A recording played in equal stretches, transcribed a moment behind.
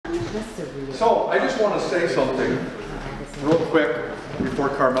So I just want to say something real quick before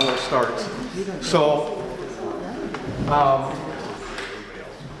Carmelo starts. So,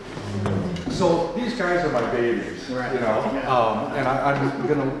 so these guys are my babies, you know, and I'm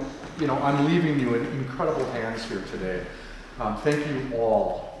gonna, you know, I'm leaving you in incredible hands here today. Thank you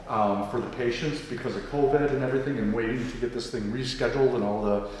all for the patience because of COVID and everything, and waiting to get this thing rescheduled and all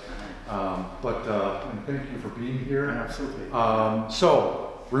the. And thank you for being here. Absolutely. So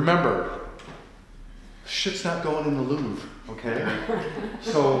remember, shit's not going in the Louvre, okay?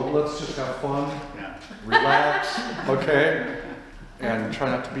 So let's just have fun, relax, okay? And try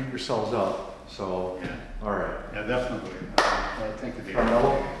not to beat yourselves up. So, all right. Yeah, definitely. Thank you, David.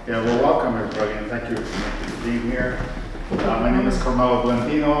 Carmelo? Yeah, well, welcome everybody, and thank you for being here. My name is Carmelo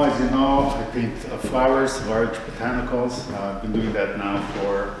Blandino. As you know, I paint flowers, large botanicals. I've been doing that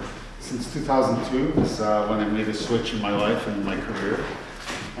now since 2002 is when I made a switch in my life and in my career.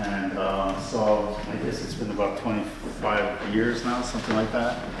 And so I guess it's been about 25 years now, something like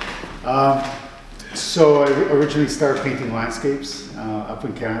that. So I originally started painting landscapes up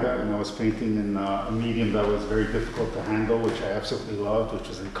in Canada, and I was painting in a medium that was very difficult to handle, which I absolutely loved, which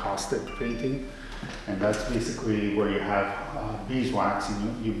was encaustic painting. And that's basically where you have beeswax,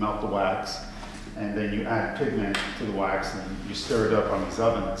 and you melt the wax, and then you add pigment to the wax, and you stir it up on these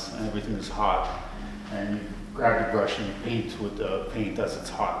ovens, and everything is hot. And you grab your brush and you paint with the paint as it's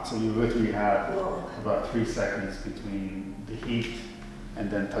hot. So you literally have about 3 seconds between the heat and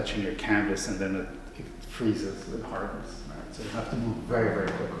then touching your canvas, and then it freezes and hardens. Right? So you have to move very, very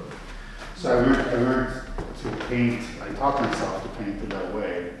quickly. So I learned to paint, I taught myself to paint in that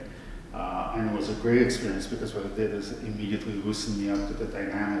way. And it was a great experience because what it did is it immediately loosened me up to the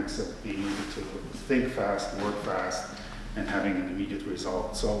dynamics of being able to think fast, work fast, and having an immediate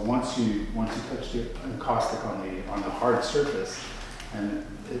result. So once you touch the encaustic on the hard surface, and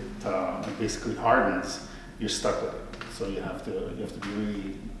it basically hardens, you're stuck with it. So you have to be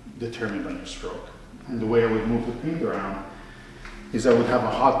really determined on your stroke. And the way I would move the paint around is I would have a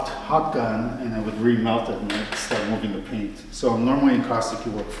hot gun, and I would remelt it and I'd start moving the paint. So normally in caustic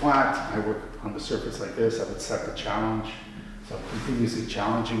you work flat. I work on the surface like this. I would set the challenge. So I'm continuously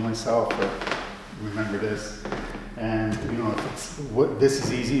challenging myself, but remember this. And you know, if this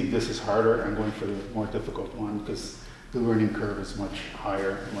is easy, this is harder, I'm going for the more difficult one because the learning curve is much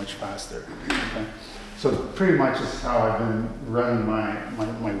higher, much faster. Okay? So pretty much is how I've been running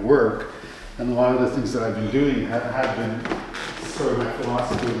my work. And a lot of the things that I've been doing have been sort of my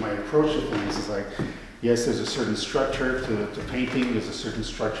philosophy and my approach to things is like, yes, there's a certain structure to painting, there's a certain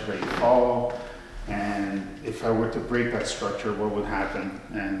structure that you follow, and if I were to break that structure, what would happen?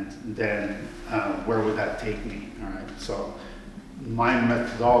 And then where would that take me? All right. So my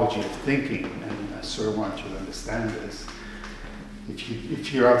methodology of thinking, and I sort of want you to understand this,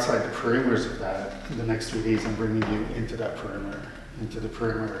 if you're outside the perimeters of that, the next 3 days I'm bringing you into that perimeter, into the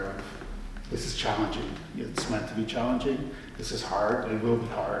perimeter of this is challenging. It's meant to be challenging. This is hard. It will be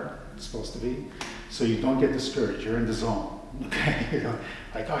hard. It's supposed to be. So you don't get discouraged. You're in the zone. Okay? You know,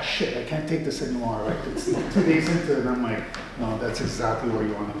 like, oh shit, I can't take this anymore. Right? It's 2 days into it, and I'm like, no, that's exactly where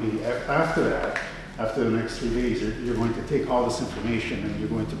you want to be. After that, after the next 3 days, you're going to take all this information and you're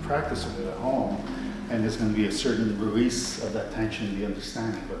going to practice with it at home. And there's going to be a certain release of that tension, the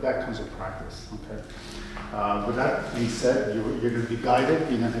understanding. But that comes with practice. Okay? With that being said, you're going to be guided,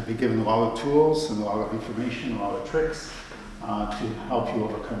 you're going to be given a lot of tools and a lot of information, a lot of tricks to help you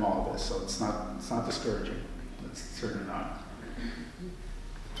overcome all of this. So it's not discouraging. It's certainly not.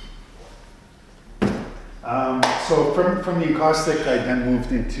 So from the encaustic, I then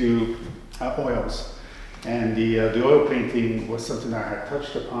moved into oils. And the oil painting was something that I had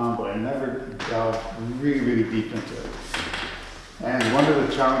touched upon, but I never delved really, really deep into it. And one of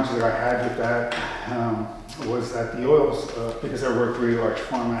the challenges that I had with that was that the oils, because I work really large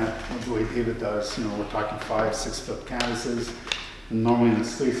format, the way David does, you know, we're talking 5-6 foot canvases. And normally in a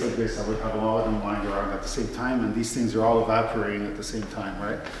space like this, I would have a lot of them lying around at the same time, and these things are all evaporating at the same time,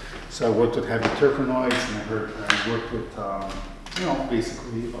 right? So I worked with heavy terpenoids, and I worked with, you know,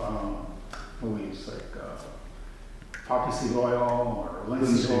 basically, what we use, like poppy seed oil or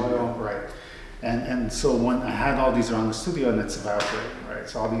linseed oil, right? And so when I had all these around the studio, and it's evaporating, right?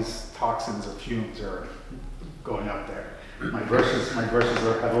 So all these toxins or fumes are going up there. My brushes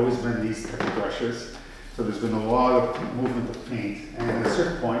have always been these type of brushes. So there's been a lot of movement of paint, and at a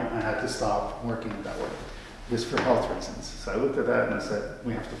certain point, I had to stop working that way, just for health reasons. So I looked at that and I said,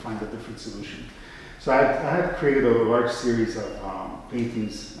 we have to find a different solution. So I had created a large series of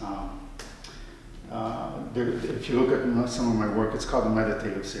paintings. If you look at some of my work, it's called the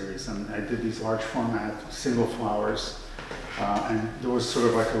Meditative series, and I did these large format single flowers And there was sort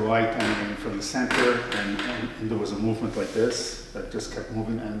of like a light emanating from the center, and there was a movement like this that just kept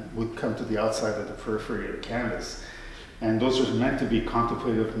moving and would come to the outside of the periphery of the canvas. And those are meant to be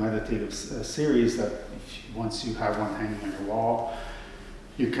contemplative, meditative series that once you have one hanging on your wall,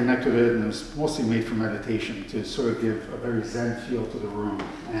 you connect with it, and it was mostly made for meditation to sort of give a very Zen feel to the room.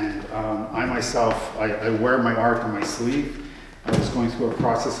 And I myself, I wear my art on my sleeve. I was going through a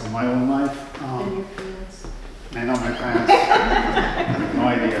process in my own life. And your pants. I know my pants. No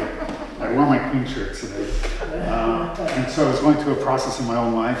idea. I wore my Queen shirt today. And so I was going through a process in my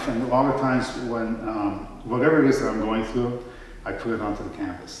own life, and a lot of times when, whatever it is that I'm going through, I put it onto the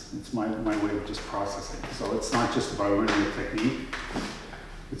canvas. It's my way of just processing. So it's not just about learning a technique.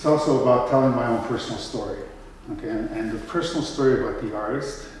 It's also about telling my own personal story. Okay, and the personal story about the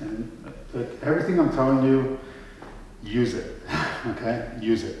artist, and everything I'm telling you, use it. Okay,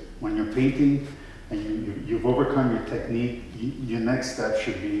 use it. When you're painting, and you've overcome your technique, your next step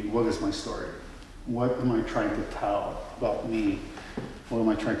should be, what is my story? What am I trying to tell about me? What am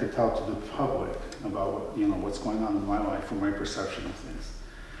I trying to tell to the public about what's going on in my life or my perception of things?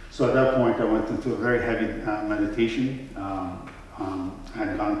 So at that point, I went into a very heavy meditation. I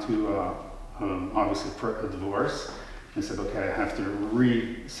had gone to, obviously, a divorce, and said, okay, I have to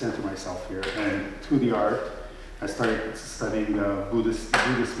re-center myself here. And through the art, I started studying Buddhist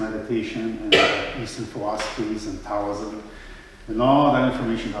meditation and Eastern philosophies and Taoism, and all that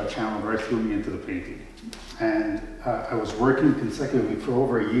information got channeled right through me into the painting. And I was working consecutively for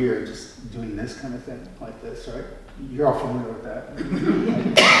over a year, just doing this kind of thing, like this, right? You're all familiar with that.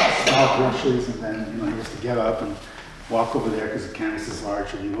 Small brushes, and then you have to get up and walk over there because the canvas is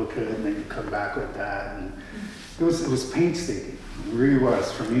large, and you look at it, and then you come back like that. And it was painstaking. It really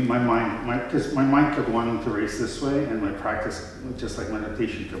was. For me, because my mind kept wanting to race this way, and my practice, just like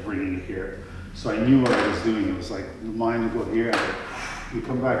meditation, kept bringing it here. So I knew what I was doing. It was like the mind would go here, and you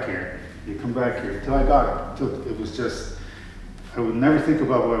come back here, you come back here, until I got it. Till it was just, I would never think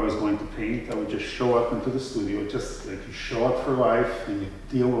about what I was going to paint. I would just show up into the studio, just like you show up for life, and you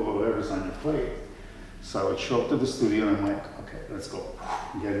deal with whatever's on your plate. So I would show up to the studio, and I'm like, okay, let's go,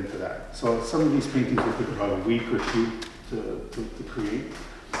 get into that. So some of these paintings would take about a week or two to create.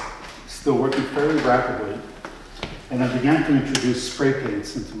 Still working fairly rapidly. And I began to introduce spray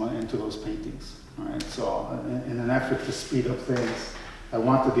paints into those paintings. All right, so in an effort to speed up things, I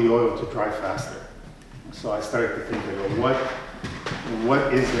wanted the oil to dry faster. So I started to think,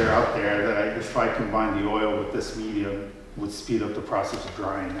 what is there out there that if I combine the oil with this medium would speed up the process of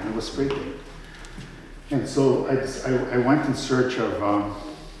drying? And it was spray paint. And so I went in search of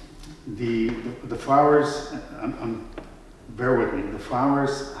the flowers. Bear with me. The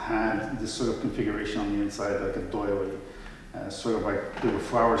flowers had this sort of configuration on the inside, like a doily, sort of like there were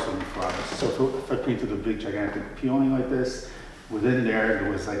flowers on the flowers. So if I painted a big gigantic peony like this, within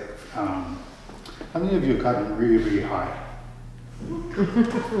there was like, how many of you have gotten really, really high? We're not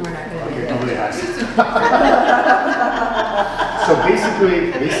going to Okay, nobody has. So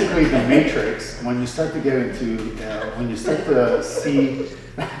basically the matrix, when you start to get into, when you start to see,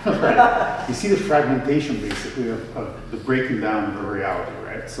 right, you see the fragmentation basically of the breaking down of the reality,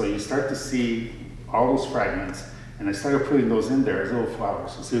 right? So you start to see all those fragments, and I started putting those in there as little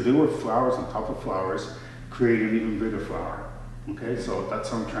flowers. So there were flowers on top of flowers, creating an even bigger flower. Okay, so that's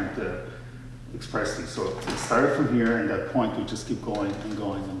how I'm trying to express these. So it started from here, and that point would just keep going and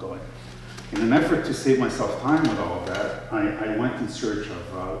going and going. In an effort to save myself time with all of that, I went in search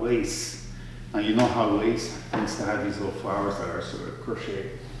of lace. Now you know how lace tends to have these little flowers that are sort of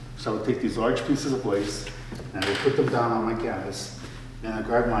crocheted. So I would take these large pieces of lace, and I would put them down on my canvas, and I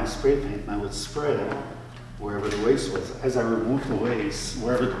grabbed my spray paint, and I would spray it wherever the lace was. As I removed the lace,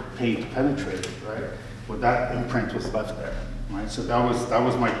 wherever the paint penetrated, right, well, that imprint was left there. Right, so that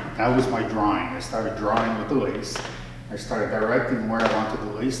was my drawing. I started drawing with the lace. I started directing where I wanted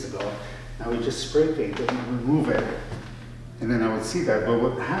the lace to go. I would just spray paint it and remove it, and then I would see that. But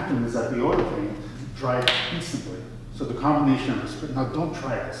what happened is that the oil paint dried instantly. So the combination of the spray, now don't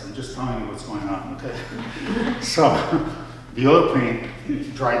try this. I'm just telling you what's going on. Okay. So the oil paint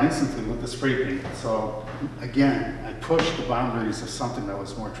dried instantly with the spray paint. So again, I pushed the boundaries of something that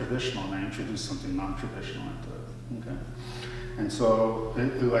was more traditional, and I introduced something non-traditional into it. Okay. And so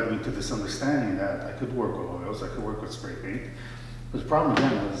it led me to this understanding that I could work with oils, I could work with spray paint. But the problem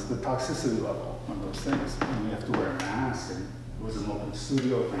again was the toxicity level of those things. And you have to wear a mask, and it was an open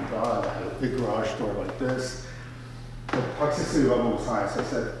studio, thank God. I had a big garage door like this. The toxicity level was high, so I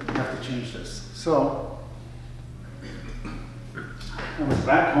said, you have to change this. So I was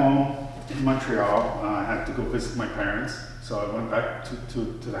back home in Montreal. I had to go visit my parents. So I went back to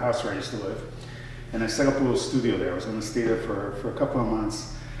the house where I used to live. And I set up a little studio there. I was going to stay there for a couple of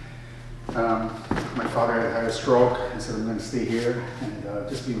months. My father had a stroke, and said I'm going to stay here and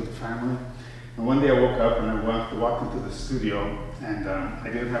just be with the family. And one day I woke up and I walked into the studio, and I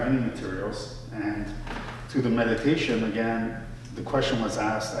didn't have any materials. And through the meditation, again, the question was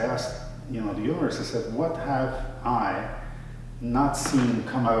asked. I asked, the universe. I said, what have I not seen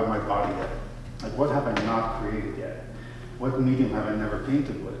come out of my body yet? Like, what have I not created yet? What medium have I never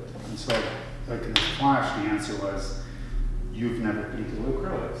painted with? And so, like in a flash, the answer was, you've never painted with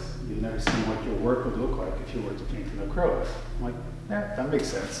acrylics. You've never seen what your work would look like if you were to paint in acrylics. I'm like, yeah, that makes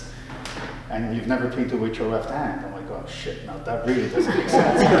sense. And you've never painted with your left hand. I'm like, oh shit, no, that really doesn't make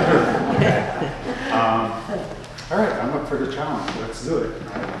sense. All right, I'm up for the challenge. Let's do it.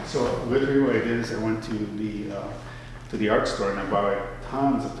 Right? So literally what I did is I went to the art store and I bought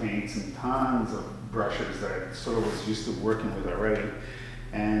tons of paints and tons of brushes that I sort of was used to working with already.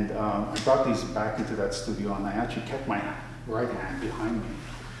 And I brought these back into that studio, and I actually kept my right hand behind me.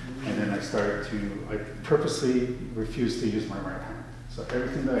 And then I purposely refused to use my right hand. So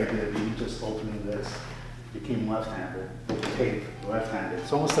everything that I did, even just opening this, became left-handed, with tape, left-handed.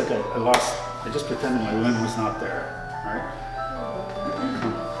 It's almost like I just pretended my limb was not there, right?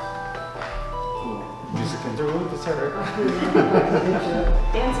 Music interlude, is that right?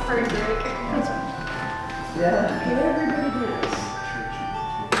 Dance party break. Yeah. Can everybody dance?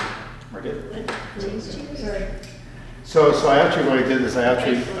 We're good. Please, sorry. So I actually, what I did is I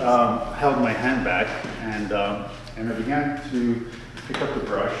actually held my hand back and I began to pick up the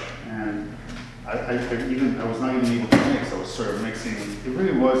brush, and I was not even able to mix. I was sort of mixing.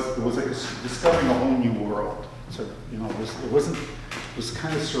 It was like discovering a whole new world. So it was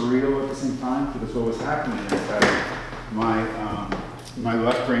kind of surreal at the same time, because what was happening is that my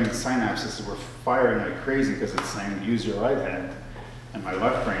left brain synapses were firing like crazy because it's saying use your right hand, and my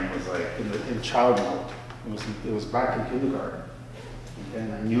left brain was like in child mode. It was back in kindergarten,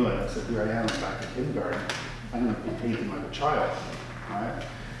 and I knew it. I said, here I am back in kindergarten. I'm going to be painting like a child, right?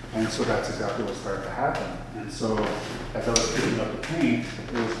 And so that's exactly what started to happen. And so as I was picking up the paint,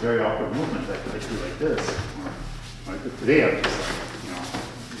 it was very awkward movement. I could do like this. Or like today, I'm just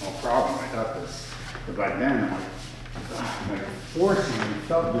like, no problem, I got this. But back then, I'm like forcing.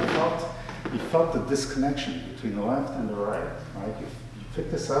 You felt the disconnection between the left and the right. Right? You pick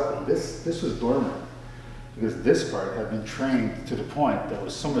this up, and this was dormant, because this part had been trained to the point that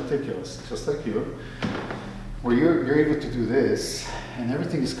was so meticulous, just like you, where you're able to do this, and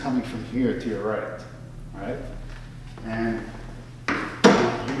everything is coming from here to your right? And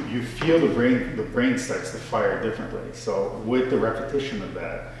you feel the brain starts to fire differently. So with the repetition of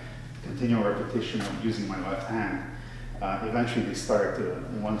that, continual repetition of using my left hand, eventually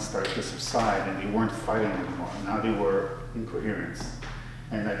one started to subside, and they weren't fighting anymore. Now they were in coherence.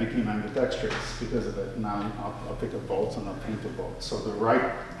 And I became ambidextrous because of it. Now I'll pick up bolts and I'll paint the bolts. So the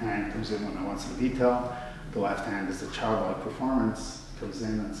right hand comes in when I want some detail. The left hand is the childlike performance, comes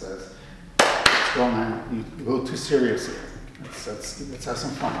in and says, let's go, man, you go too serious here. Let's have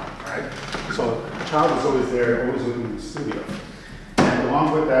some fun, right? So the child is always there, always looking in the studio. And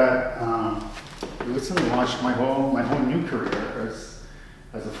along with that, listen and watch my whole new career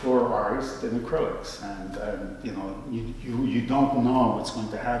as a floor artist in acrylics. And you don't know what's going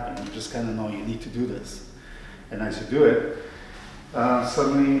to happen. You just kind of know you need to do this. And as you do it,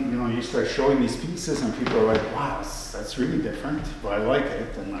 suddenly, you start showing these pieces, and people are like, wow, that's really different, but I like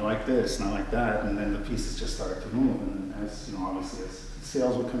it, and I like this, and I like that, and then the pieces just started to move, and as, obviously as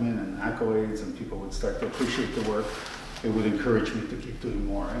sales would come in, and accolades, and people would start to appreciate the work, it would encourage me to keep doing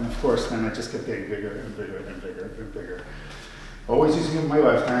more. And of course, then I just kept getting bigger and bigger and bigger and bigger. Always using my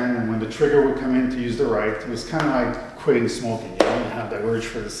left hand, and when the trigger would come in to use the right, it was kind of like quitting smoking, you have that urge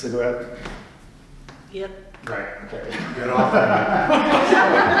for the cigarette. Yep. Right, okay. Get off that.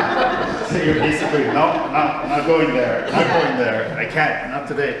 So you're basically, no, not going there, not going there. I can't, not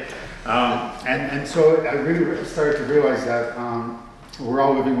today. And so I really started to realize that we're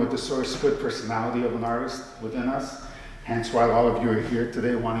all living with the sort of split personality of an artist within us. Hence why all of you are here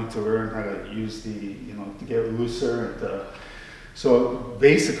today wanting to learn how to use to get looser. And so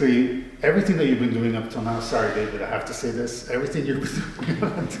basically, everything that you've been doing up till now, sorry David, I have to say this, everything you've been doing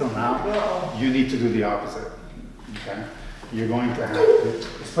up until now, you need to do the opposite, okay? You're going to have to,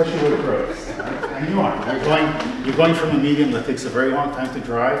 especially with acrylics, right? And you are. You're going from a medium that takes a very long time to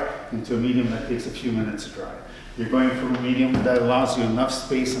dry into a medium that takes a few minutes to dry. You're going from a medium that allows you enough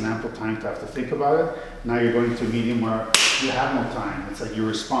space and ample time to have to think about it. Now you're going to a medium where you have no time. It's like you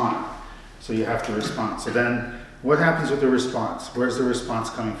respond, so you have to respond. So then, what happens with the response? Where's the response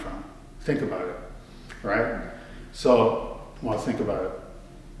coming from? Think about it, right? So, well, think about it.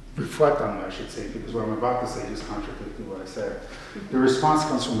 reflect on it, I should say, because what I'm about to say just contradicted what I said. The response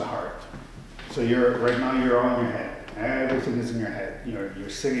comes from the heart. So right now you're all in your head. Everything is in your head. You're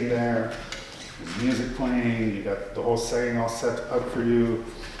sitting there, there's music playing, you got the whole setting all set up for you,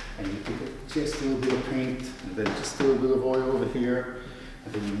 and you take just a little bit of paint, and then just a little bit of oil over here,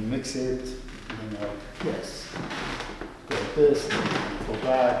 and then you mix it, and then you're like, yes, go like this, and then you go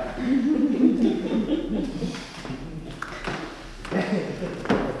back.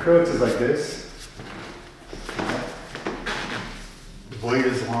 Acrylics is like this. The blade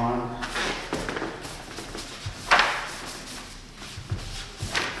is long.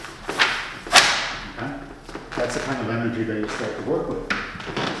 That's the kind of energy that you start to work with. So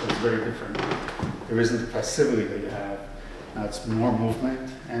it's very different. There isn't the passivity that you have. Now it's more movement.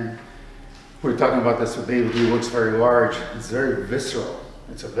 And we were talking about this with David. He works very large. It's very visceral.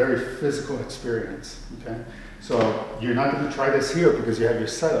 It's a very physical experience. Okay. So you're not going to try this here because you have your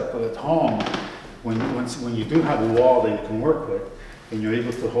setup. But at home, when you do have a wall that you can work with, and you're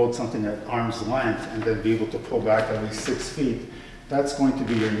able to hold something at arm's length and then be able to pull back at least 6 feet, that's going to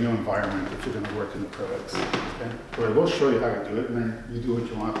be your new environment if you're going to work in acrylics. Okay? But I will show you how to do it, and then you do what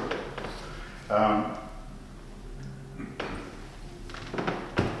you want with it.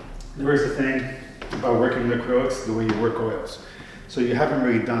 There is a thing about working with acrylics, the way you work oils. So you haven't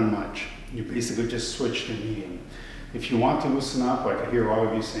really done much. You basically just switch to medium. If you want to loosen up, like I hear all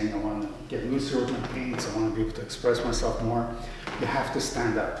of you saying, I want to get looser with my paints, I want to be able to express myself more, you have to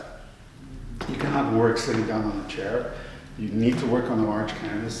stand up. You cannot work sitting down on a chair. You need to work on a large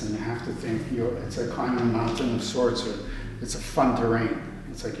canvas, and you have to think, it's like climbing a mountain of sorts, or it's a fun terrain.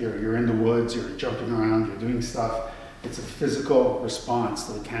 It's like you're in the woods, you're jumping around, you're doing stuff. It's a physical response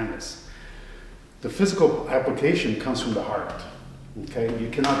to the canvas. The physical application comes from the heart. Okay, you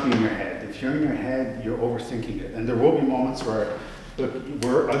cannot be in your head. If you're in your head, you're overthinking it. And there will be moments where, look,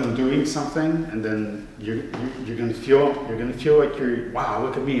 we're undoing something, and then you're going to feel like wow,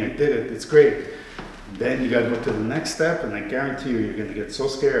 look at me, I did it, it's great. Then you got to go to the next step, and I guarantee you're going to get so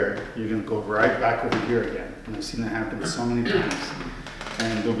scared, you're going to go right back over here again. And I've seen that happen so many times.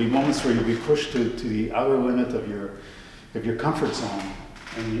 And there'll be moments where you'll be pushed to the outer limit of your comfort zone,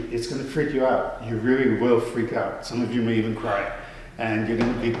 and it's going to freak you out. You really will freak out. Some of you may even cry. And you're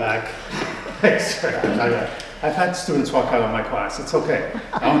going to be back. I've had students walk out of my class. It's okay.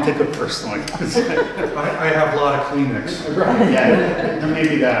 I don't take it personally. I have a lot of Kleenex. Right? Yeah, there may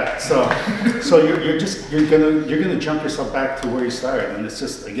be that. So you're gonna jump yourself back to where you started, and it's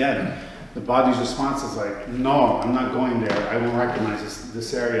just, again, the body's response is like, no, I'm not going there. I won't recognize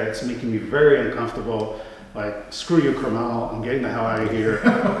this area. It's making me very uncomfortable. Like, screw you, Carmelo. I'm getting the hell out of here.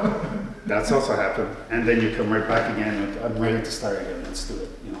 That's also happened. And then you come right back again. I'm ready to start again. Let's do it.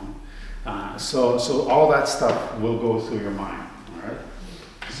 You know. So all that stuff will go through your mind. All right.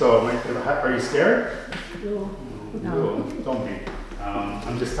 So are you scared? No. Don't be.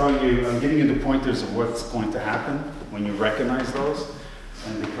 I'm just telling you. I'm giving you the pointers of what's going to happen when you recognize those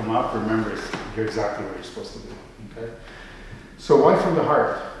and they come up. Remember, you're exactly where you're supposed to be. Okay. So why from the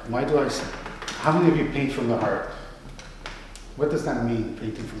heart? Why do I? How many of you paint from the heart? What does that mean,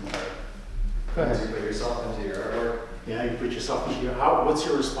 painting from the heart? Go ahead. You put yourself into your artwork. Yeah, you put yourself into your. What's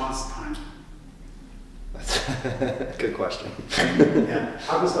your response time? That's good question. Yeah.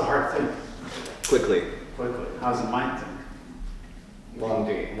 How does the heart think? Quickly. How does the mind think? Long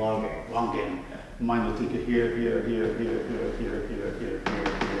game. Long game. The mind will think it here, and then you're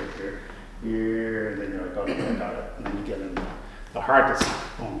like, okay, I got it. And then you get in there. The heart is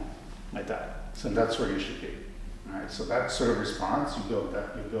boom, like that. So that's where you should be. All right. So that sort of response, you build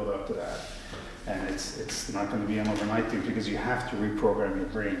up to that. And it's not going to be an overnight thing because you have to reprogram your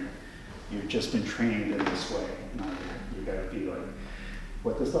brain. You've just been trained in this way. Now you got to be like,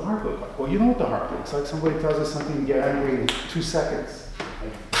 what does the heart look like? Well, you know what the heart looks like. Somebody tells you something, you get angry in 2 seconds.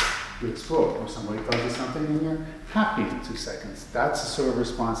 Like, you explode. Or somebody tells you something and you're happy in 2 seconds. That's the sort of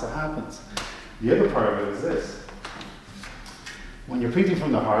response that happens. The other part of it is this. When you're painting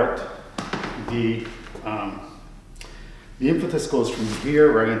from the heart, the impetus goes from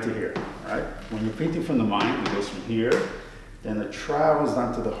here right into here, right? When you're painting from the mind, it goes from here, then it travels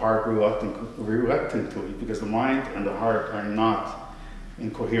down to the heart reluctantly, because the mind and the heart are not in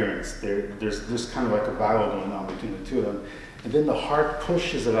coherence. There's kind of like a battle going on between the two of them. And then the heart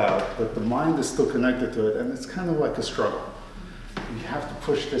pushes it out, but the mind is still connected to it, and it's kind of like a struggle. You have to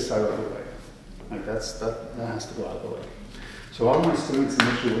push this out of the way. Like that has to go out of the way. So all my students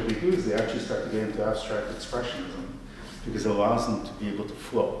initially, what they do is they actually start to get into abstract expressionism, because it allows them to be able to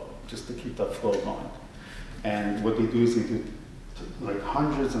flow, just to keep that flow going. And what they do is they do like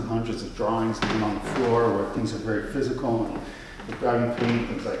hundreds and hundreds of drawings even on the floor where things are very physical, and With grabbing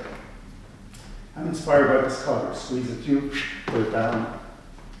paint, it's like, I'm inspired by this color. Squeeze the tube, put it down.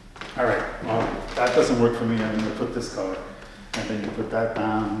 All right, well, that doesn't work for me. I'm going to put this color. And then you put that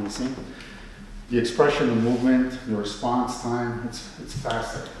down, you see? The expression, the movement, the response time, it's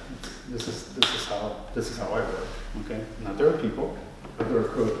faster. This is how I work, okay? Now there are people, other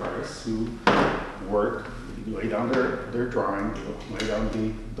acrylic artists who work, lay down their drawing, lay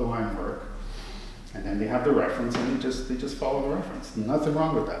down the line work, and then they have the reference and they just follow the reference. Nothing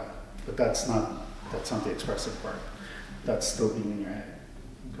wrong with that. But that's not the expressive part. That's still being in your head.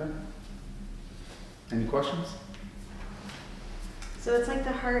 Okay? Any questions? So it's like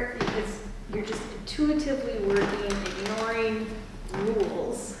the heart, you're just intuitively working, ignoring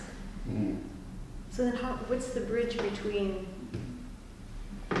rules. Mm. So then what's the bridge between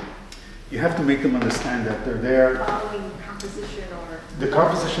You have to make them understand that they're there. following composition or? The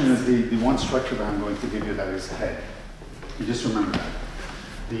composition is the one structure that I'm going to give you that is head. You just remember that.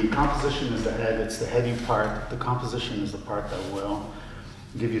 The composition is the head, it's the heady part. The composition is the part that will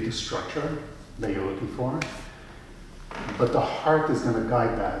give you the structure that you're looking for. But the heart is going to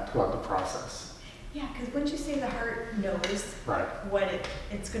guide that throughout the process. Yeah, because once you say the heart knows Right. what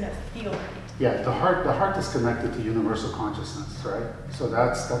it's going to feel like. Yeah, the heart is connected to universal consciousness, right? So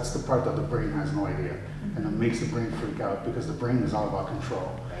that's the part that the brain has no idea. And it makes the brain freak out because the brain is all about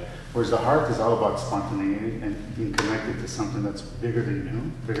control. Right. Whereas the heart is all about spontaneity and being connected to something that's bigger than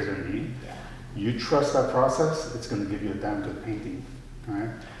you, bigger than me. Yeah. You trust that process, it's going to give you a damn good painting, all right?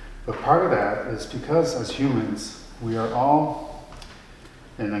 But part of that is because as humans, we are all,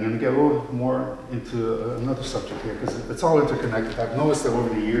 and I'm going to get a little more into another subject here because it's all interconnected. I've noticed that over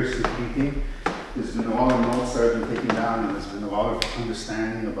the years through painting, there's been a lot of notes that I've been taking down and there's been a lot of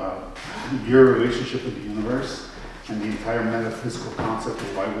understanding about your relationship with the universe and the entire metaphysical concept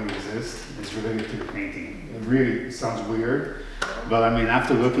of why we exist is related to the painting. It really sounds weird, but I mean,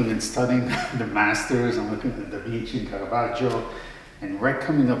 after looking and studying the masters, I'm looking at Da Vinci and Caravaggio, and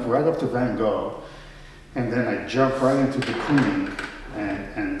coming up right up to Van Gogh, and then I jump right into de Kooning,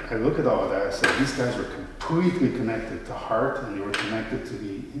 and I look at all of that, I said, these guys were completely connected to heart, and they were connected to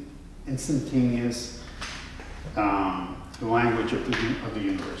the instantaneous language of the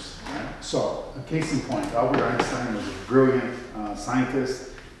universe. Right? So, a case in point, Albert Einstein was a brilliant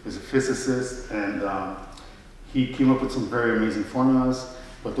scientist, was a physicist, and he came up with some very amazing formulas,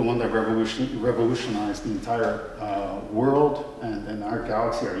 but the one that revolutionized the entire world and our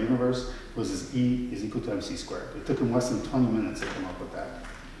galaxy, our universe, was this E is equal to mc squared. It took him less than 20 minutes to come up with that.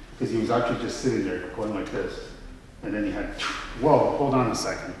 Because he was actually just sitting there going like this. And then he had, whoa, hold on a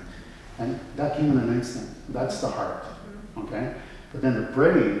second. And that came in an instant. That's the heart, okay? But then the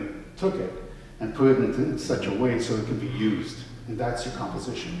brain took it and put it in such a way so it could be used. And that's your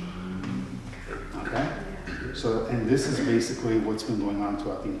composition, okay? So, and this is basically what's been going on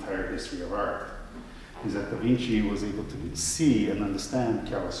throughout the entire history of art, is that Da Vinci was able to see and understand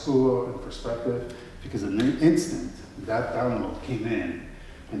chiaroscuro and perspective, because in an instant, that download came in,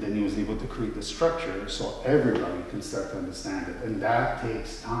 and then he was able to create the structure so everybody can start to understand it. And that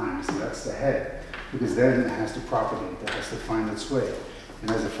takes time, so that's the head, because then it has to propagate, it has to find its way.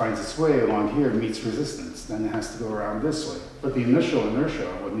 And as it finds its way along here, it meets resistance, then it has to go around this way. But the initial inertia,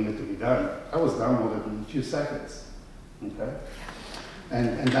 what needed to be done, that was downloaded in a few seconds, okay?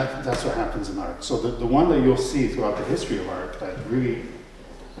 And that's what happens in art. So the one that you'll see throughout the history of art that really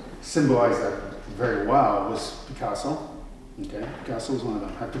symbolized that very well was Picasso, okay? Picasso was one of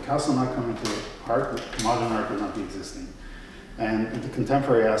them. Had Picasso not come into art, modern art would not be existing. And the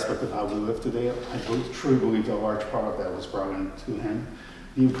contemporary aspect of how we live today, I truly believe a large part of that was brought into him.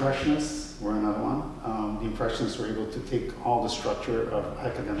 The Impressionists were another one. The Impressionists were able to take all the structure of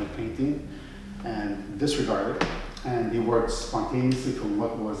academic painting and disregard it, and he worked spontaneously from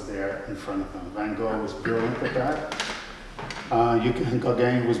what was there in front of him. Van Gogh was brilliant at that.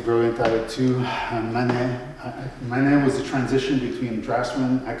 Gauguin was brilliant at it too. Manet was the transition between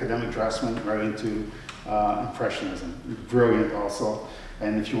draftsman, academic draftsman, right into Impressionism. Brilliant also.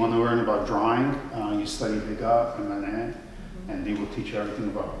 And if you want to learn about drawing, you study Degas and Manet, and they will teach you everything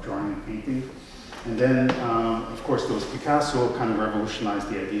about drawing and painting. And then, of course, there was Picasso, kind of revolutionized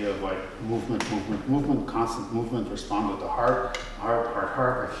the idea of like movement, constant movement, respond with the heart,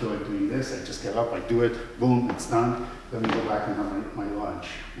 heart, I feel like doing this, I just get up, I do it, boom, it's done, let me go back and have my lunch.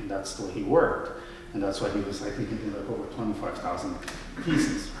 And that's the way he worked. And that's why he was, I think he did like over 25,000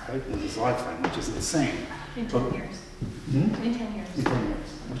 pieces, right, in his lifetime, which is insane. In 10 years. Hmm? In 10 years. In 10 years,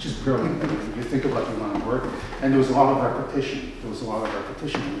 which is brilliant. I mean, if you think about the amount of work, and there was a lot of repetition. There was a lot of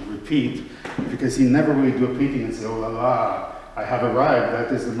repetition. He would repeat, because he never really do a painting and say, oh la la, I have arrived,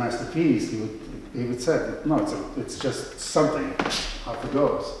 that is the masterpiece. He would David said, no, it's just something, off it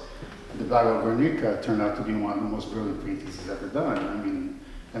goes. The Battle of Guernica turned out to be one of the most brilliant paintings he's ever done. I mean,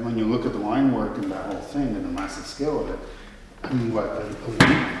 and when you look at the line work and that whole thing and the massive scale of it, I mean, what,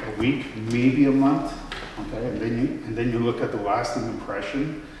 a week, maybe a month, okay? And then you look at the lasting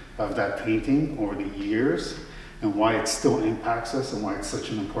impression of that painting over the years and why it still impacts us and why it's such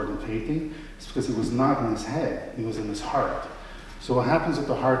an important painting. It's because it was not in his head, it was in his heart. So what happens with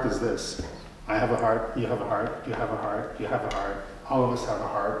the heart is this. I have a heart, you have a heart, you have a heart, you have a heart. All of us have a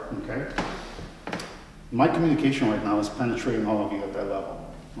heart, okay? My communication right now is penetrating all of you at that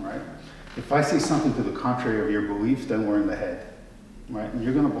level, all right? If I say something to the contrary of your belief, then we're in the head, right? And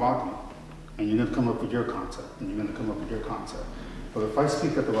you're gonna block me, and you're gonna come up with your concept, and you're gonna come up with your concept. But if I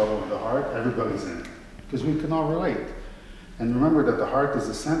speak at the level of the heart, everybody's in, because we can all relate. And remember that the heart is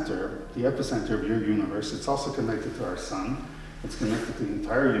the center, the epicenter of your universe. It's also connected to our sun. It's connected to the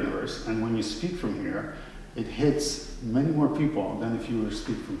entire universe. And when you speak from here, it hits many more people than if you were to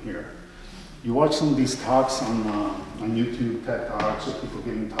speak from here. You watch some of these talks on YouTube, TED Talks, or people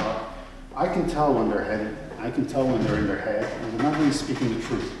giving talk. I can tell when they're headed. I can tell when they're in their head, and they're not really speaking the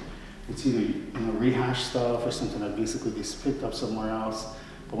truth. It's either rehashed stuff or something that basically they picked up somewhere else.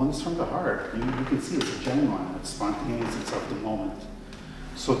 But when it's from the heart, you can see it's genuine, it's spontaneous, it's of the moment.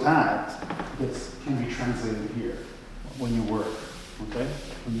 So that can be translated here when you work, okay?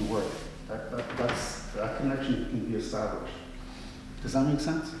 When you work, that connection can be established. Does that make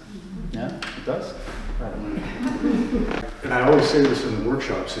sense? Mm-hmm. Yeah, it does? Right. And I always say this in the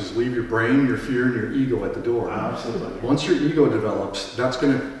workshops, is leave your brain, your fear, and your ego at the door. Absolutely. Once your ego develops, that's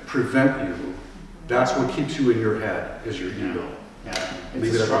going to prevent you. That's what keeps you in your head, is your ego. Yeah, Leave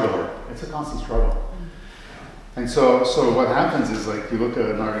it's it a struggle. at the door. It's a constant struggle. And so what happens is, like, you look at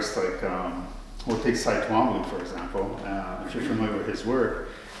an artist like, we'll take Cy Twombly, for example. If you're familiar with his work,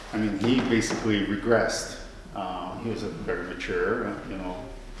 I mean, he basically regressed. He was a very mature,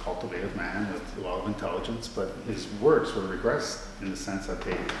 cultivated man with a lot of intelligence, but his works were regressed in the sense that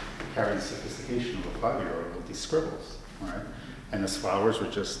they carried the sophistication of a 5-year-old with these scribbles, right? And his flowers were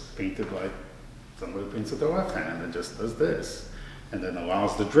just painted like somebody paints with their left hand and just does this. And then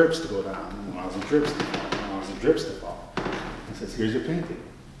allows the drips to go down, and allows the drips to fall, and allows the drips to fall. And says, here's your painting.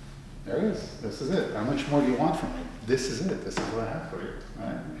 There it is. This is it. How much more do you want from me? This is it. This is what I have for you,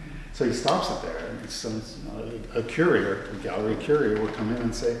 right? So he stops it there. And so a curator, a gallery curator, will come in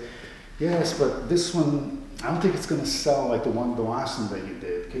and say, yes, but this one, I don't think it's going to sell like the last one that you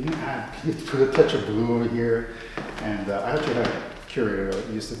did. Can you put a touch of blue over here? And I actually had a curator that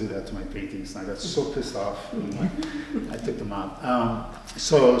used to do that to my paintings, and I got so pissed off. I took them out.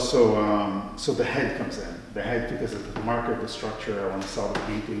 So the head comes in. The head, because of the market, the structure, I want to sell the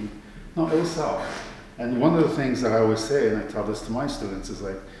painting. No, it will sell. And one of the things that I always say, and I tell this to my students, is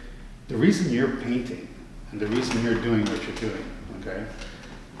like, the reason you're painting and the reason you're doing what you're doing, okay?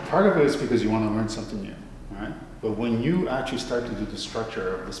 Part of it is because you want to learn something new, right? But when you actually start to do the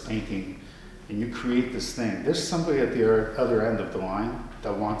structure of this painting and you create this thing, there's somebody at the other end of the line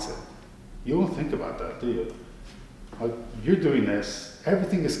that wants it. You don't think about that, do you? Like, you're doing this,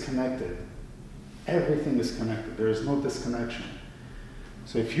 everything is connected. Everything is connected. There is no disconnection.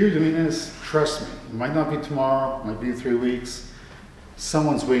 So if you're doing this, trust me, it might not be tomorrow, it might be in 3 weeks.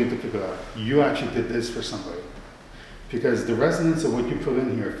 Someone's waiting to pick it up. You actually did this for somebody. Because the resonance of what you put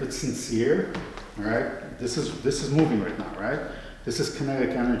in here, if it's sincere, all right, this is moving right now, right? This is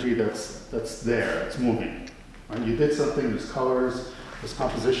kinetic energy that's there, it's moving. Right? You did something, there's colors, there's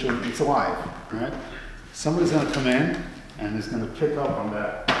composition, it's alive, right? Somebody's gonna come in and is gonna pick up on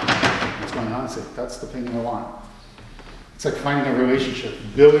that, what's going on, and say, that's the painting I want. It's like finding a relationship.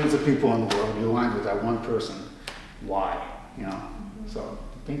 Billions of people in the world, you align with that one person. Why? So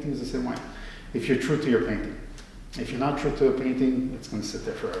painting is the same way. If you're true to your painting. If you're not true to a painting, it's going to sit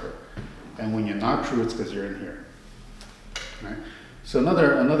there forever. And when you're not true, it's because you're in here. Right? So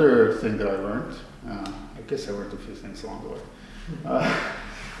another thing that I learned, I guess I learned a few things along the way.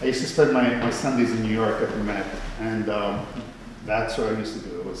 I used to spend my Sundays in New York at the Met, and that's what I used to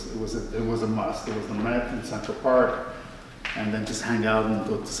do. It was a must. It was the Met in Central Park, and then just hang out and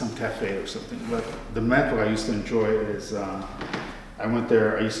go to some cafe or something. But the Met, what I used to enjoy is, I went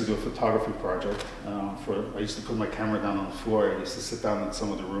there, I used to do a photography project. I used to put my camera down on the floor. I used to sit down in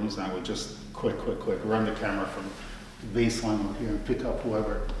some of the rooms, and I would just quick, run the camera from the baseline over here and pick up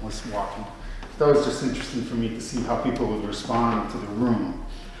whoever was walking. That was just interesting for me to see how people would respond to the room.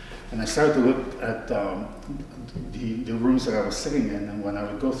 And I started to look at the rooms that I was sitting in, and when I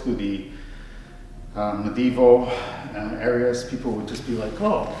would go through the medieval areas, people would just be like,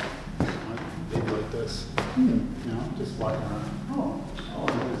 oh, they'd be like this, just walking around, oh,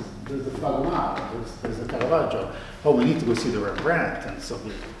 there's the Palomar, there's the Caravaggio. Oh, we need to go see the Rembrandt. And so,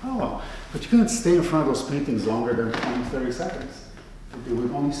 oh, but you couldn't stay in front of those paintings longer than 20, 30 seconds. They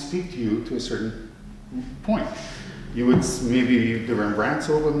would only speak to you to a certain point. You would maybe the Rembrandts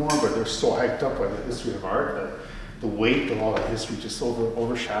a little bit more, but they're so hyped up by the history of art that the weight of all that history just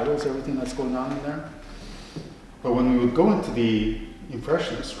overshadows everything that's going on in there. But when we would go into the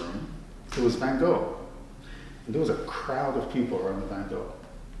Impressionist room, there was Van Gogh. And there was a crowd of people around the Van Gogh.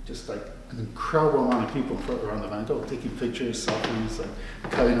 Just like an incredible amount of people around the Van Gogh, taking pictures, selfies,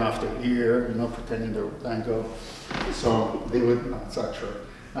 like cutting off their ear, you know, pretending they're Van Gogh. So they would, no, it's not true.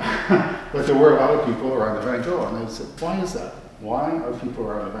 But there were a lot of people around the Van Gogh, and I said, why is that? Why are people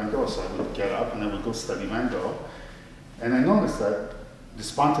around the Van Gogh? So I would get up and I would go study Van Gogh. And I noticed that the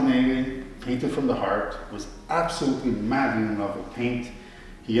spontaneity, painted from the heart, was absolutely madly in love with paint.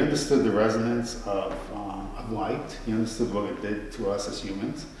 He understood the resonance of light. He understood what it did to us as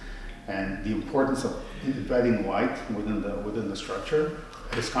humans, and the importance of embedding light within the structure.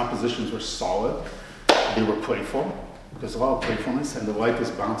 His compositions were solid. They were playful. There's a lot of playfulness, and the light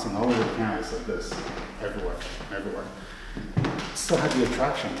is bouncing all over the canvas like this, everywhere, everywhere. It still had the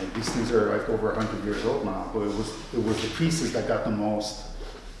attraction. Like, these things are like over 100 years old now, but it was the pieces that got the most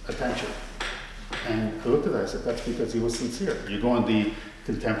attention. And I looked at that, I said, that's because he was sincere. You go in the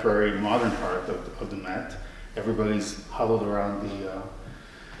contemporary modern part of the Met, everybody's huddled around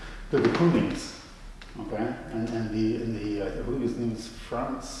the Bakunins, okay? And I believe his name is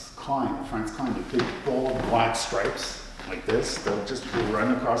Franz Klein, the big bold black stripes like this, they'll just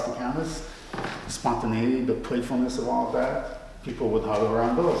run across the canvas. The spontaneity, the playfulness of all of that, people would huddle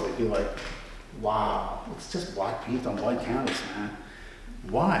around those. They'd be like, wow, it's just black paint on white canvas, man.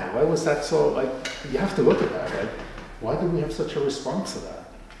 Why? Why was that so, like, you have to look at that, like, why did we have such a response to that?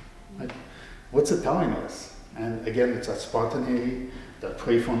 Like, what's it telling us? And again, it's that spontaneity, that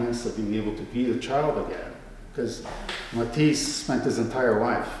playfulness of being able to be a child again. Because Matisse spent his entire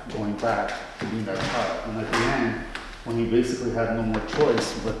life going back to being that child. And at the end, when he basically had no more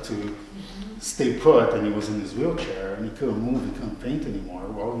choice but to stay put, and he was in his wheelchair, and he couldn't move, he couldn't paint anymore,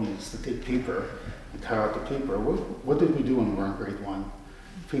 well, he used to take paper and cut out the paper. What did we do when we were in grade 1?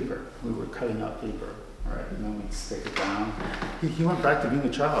 Paper. We were cutting out paper, right? And then we'd stick it down. He went back to being a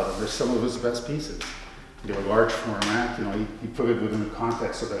child, and there's some of his best pieces. They were large format, you know, he put it within the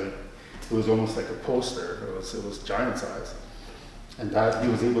context so that it was almost like a poster. It was giant size. And that he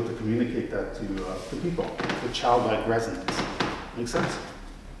was able to communicate that to people, the childlike resonance. Makes sense?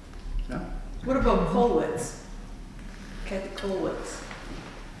 Yeah? What about Kollwitz? Kathy Kollwitz.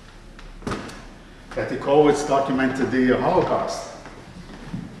 Kathy Kollwitz documented the Holocaust.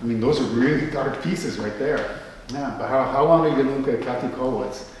 I mean, those are really dark pieces right there. Yeah, but how long are you going to look at Kathy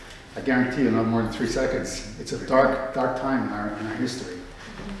Kollwitz? I guarantee you not more than 3 seconds. It's a dark, dark time in our history.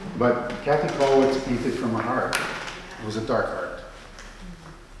 But Kathy Kollwitz painted from her heart. It was a dark art.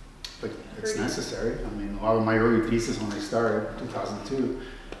 But it's necessary. I mean, a lot of my early pieces when I started, 2002,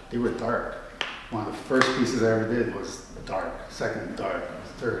 they were dark. One of the first pieces I ever did was dark, second dark,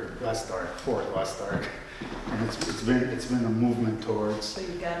 third less dark, fourth less dark. And it's been a movement towards. So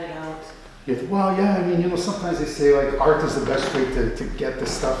you got it out. Well, yeah, I mean, you know, sometimes they say like art is the best way to get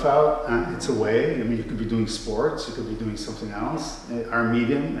this stuff out. It's a way. I mean, you could be doing sports, you could be doing something else. Our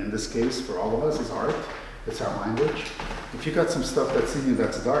medium, in this case, for all of us, is art. It's our language. If you got some stuff that's in you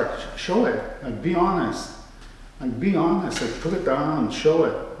that's dark, show it. Like, be honest. Like, be honest. Like, put it down and show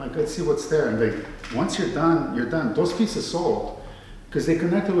it. Like, let's see what's there. And like, once you're done, you're done. Those pieces sold because they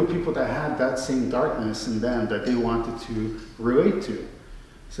connected with people that had that same darkness in them that they wanted to relate to.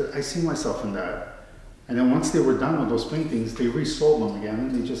 So I see myself in that. And then once they were done with those paintings, they resold them again,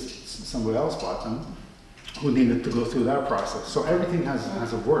 and somebody else bought them who needed to go through that process. So everything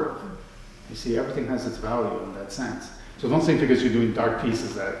has a worth. You see, everything has its value in that sense. So don't think because you're doing dark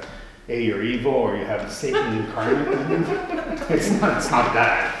pieces that, A, you're evil or you have Satan incarnate in you. It's not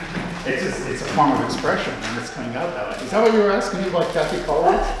that. It's a form of expression, and it's coming out that way. Is that what you were asking me about Kathy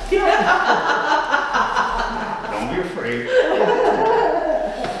Kollwitz? Don't be afraid.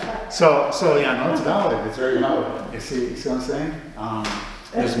 So yeah, no, it's valid. It's very valid. You see what I'm saying?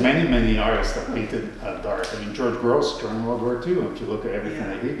 There's many artists that painted dark. I mean, George Grosz during World War II, if you look at everything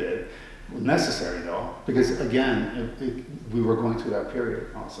that he did, was necessary though, because again, we were going through that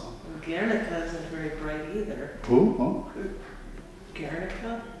period also. Guernica isn't very bright either. Who? Oh.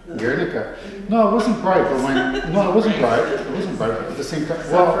 Guernica? Guernica. No, it wasn't bright, but it wasn't bright. It wasn't bright, but at the same time,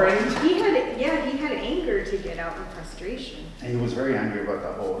 He had anger to get out and frustration. And he was very angry about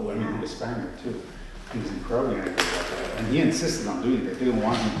that whole, I mean, he was Spaniard too. He was incredibly angry about that. And he insisted on doing it. They didn't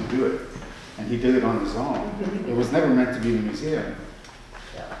want him to do it. And he did it on his own. It was never meant to be in a museum.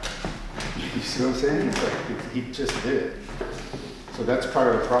 Yeah. You see what I'm saying? It's like he just did it. So that's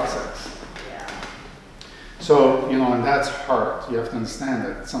part of the process. Yeah. So, you know, and that's hard. You have to understand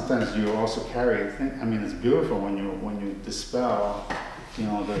that sometimes you also carry, I mean, it's beautiful when you dispel, you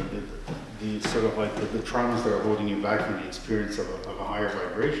know, the sort of like the traumas that are holding you back from the experience of a higher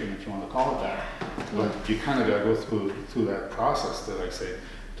vibration, if you want to call it that. But you kind of got to go through that process to like say,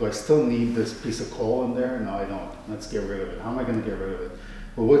 do I still need this piece of coal in there? No, I don't. Let's get rid of it. How am I going to get rid of it?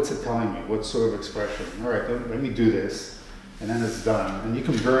 Well, what's it telling me? What sort of expression? All right, let me do this. And then it's done. And you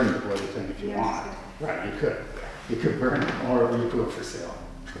can burn the bloody thing if you want. Right, you could. You could burn it, or you put it for sale.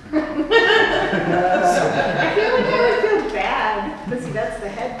 I feel like I would feel bad, but see, that's the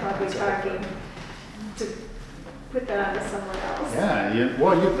head probably talking, to put that onto someone else. Yeah, I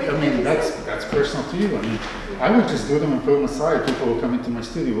mean, that's personal to you. I mean, I would just do them and put them aside. People would come into my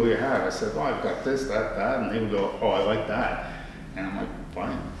studio, what do you have? I said, oh, I've got this, that, and they would go, oh, I like that. And I'm like,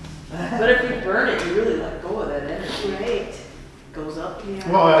 fine. But if you burn it, you really let go of that energy. Right. Goes up.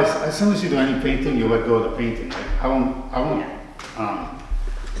 Yeah. Well, as soon as you do any painting, you let go of the painting. Like, I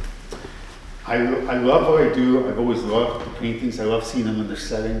love what I do. I've always loved the paintings. I love seeing them in their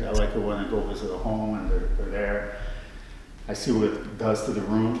setting. I like it when I go visit a home and they're there. I see what it does to the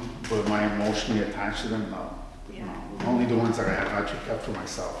room, but am I emotionally attached to them? No. Yeah. No. Only the ones that I have actually kept for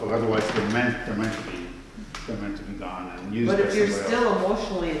myself. But otherwise, they're meant to be gone and used. But if by you're somebody still else.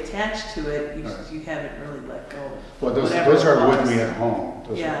 emotionally attached to it, you, Right. you haven't really let go. Well, Whatever those are it with was. me at home.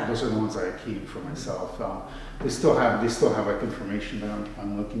 Those Yeah. are the ones that I keep for myself. They still have like information that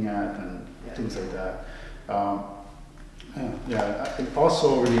I'm looking at and things like that.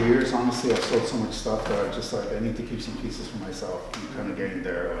 Also over the years, honestly, I've sold so much stuff that I just like I need to keep some pieces for myself. I'm kind of getting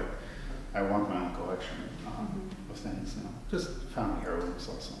there. Like I want my own collection of things. You know, just family heirlooms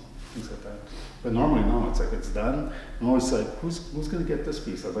also, things like that. But normally, no. It's like it's done. I'm always like, who's going to get this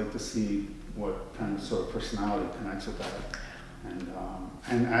piece? I'd like to see what kind of sort of personality connects with that.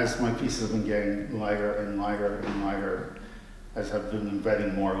 And as my pieces have been getting lighter and lighter and lighter, as I've been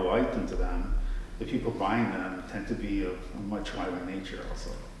embedding more light into them, the people buying them tend to be of a much lighter nature also.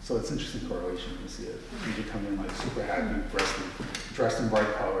 So it's interesting correlation when you see it. You become in like super happy, dressed in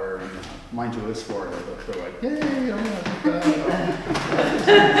bright color, and mind you, this Florida, but they're like, yay,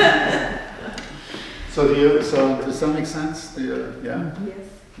 So does that make sense? Yeah. Yes.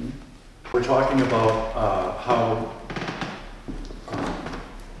 We're talking about how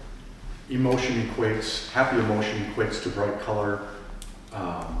happy emotion equates to bright color.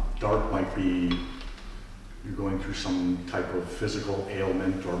 Dark might be you're going through some type of physical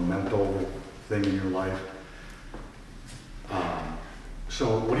ailment or mental thing in your life.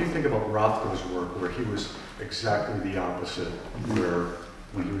 So what do you think about Rothko's work, where he was exactly the opposite, where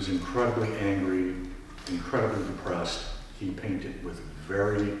when he was incredibly angry, incredibly depressed, he painted with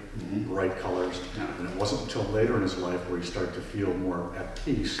very bright colors, and it wasn't until later in his life where he started to feel more at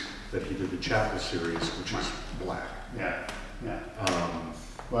peace that he did the Chapel series, which is black. Yeah.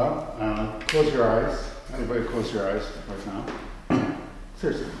 Well, close your eyes. Everybody close your eyes right now.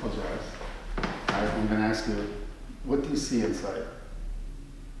 Seriously, close your eyes. I'm going to ask you, what do you see inside?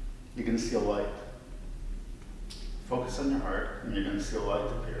 You're going to see a light. Focus on your heart, and you're going to see a light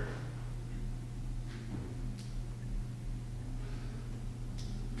appear.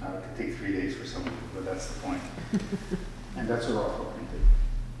 Now, it could take 3 days for some people, but that's the point. And that's what Rothko painted.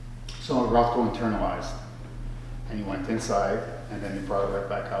 So Rothko internalized, and he went inside, and then he brought it right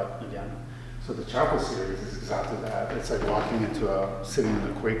back out again. So the Chapel series is exactly that. It's like walking into sitting in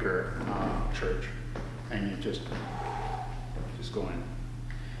a Quaker church, and you just go in.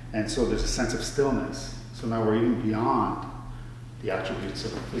 And so there's a sense of stillness. So now we're even beyond the attributes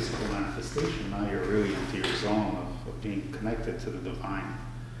of a physical manifestation. Now you're really into your zone of being connected to the divine.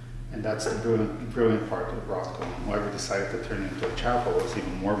 And that's the brilliant part of Rothko. And whoever decided to turn it into a chapel was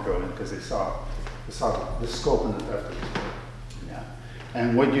even more brilliant because they saw the scope and the depth of his work. Yeah.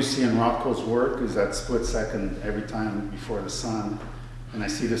 And what you see in Rothko's work is that split second every time before the sun, and I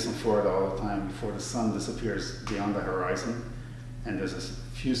see this in Florida all the time, before the sun disappears beyond the horizon, and there's a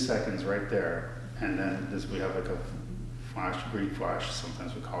few seconds right there, and then we have like a flash, green flash,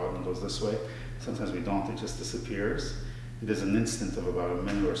 sometimes we call it, and it goes this way. Sometimes we don't, it just disappears. There's an instant of about a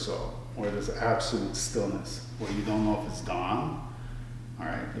minute or so where there's absolute stillness, where you don't know if it's dawn, all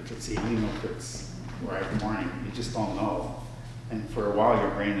right, if it's evening, or if it's right morning, you just don't know. And for a while,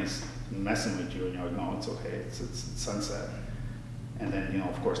 your brain is messing with you, and you're like, no, it's okay, it's sunset. And then,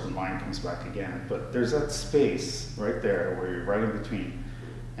 of course, the mind comes back again. But there's that space right there where you're right in between.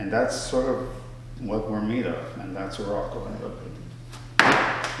 And that's sort of what we're made of, and that's what Rothko ended up with.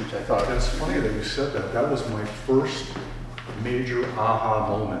 Which I thought. That's funny that you said that. That was my first major aha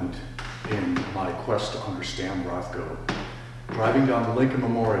moment in my quest to understand Rothko. Driving down to Lincoln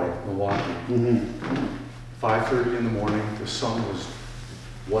Memorial, Milwaukee, 5:30 in the morning, the sun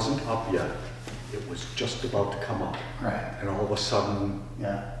wasn't up yet. It was just about to come up. Right. And all of a sudden,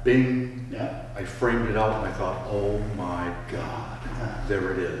 Yeah. bing, Yeah. I framed it out and I thought, oh my God,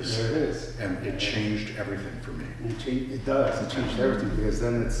 there it is. There it is. And it changed everything for me. It does. It changed everything because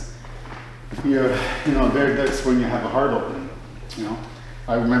then it's, that's when you have a heart opening. You know,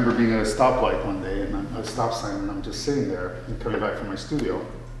 I remember being at a stoplight one day and a stop sign, and I'm just sitting there and coming back from my studio.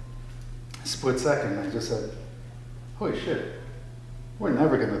 A split second, I just said, "Holy shit, we're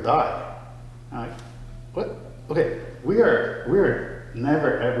never gonna die." I'm like, what? Okay, we're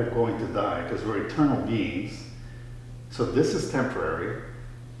never ever going to die because we're eternal beings. So this is temporary,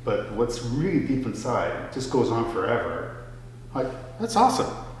 but what's really deep inside just goes on forever. Like, that's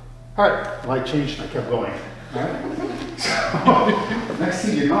awesome. All right, light changed and I kept going. All right. So next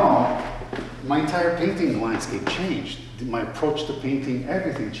thing you know, my entire painting landscape changed. My approach to painting,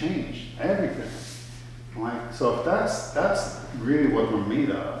 everything changed. Everything. Right? So if that's really what we're made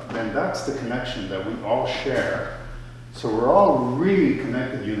of, then that's the connection that we all share. So we're all really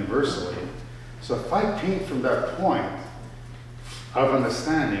connected universally. So if I paint from that point of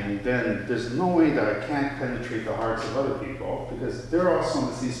understanding, then there's no way that I can't penetrate the hearts of other people because they're also in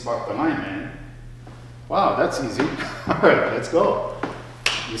the same spot that I'm in. Wow, that's easy. All right, let's go.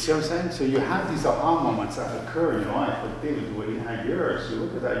 You see what I'm saying? So you have these aha moments that occur in your life. Like David, the way you had yours, you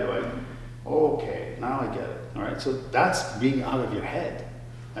look at that, you're like, okay, now I get it. All right, so that's being out of your head.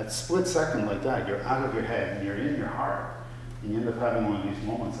 That split second like that, you're out of your head and you're in your heart. And you end up having one of these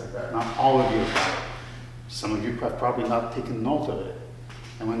moments like that. Not all of you have had it. Some of you have probably not taken note of it.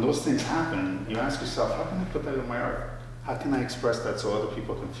 And when those things happen, you ask yourself, how can I put that in my art? How can I express that so other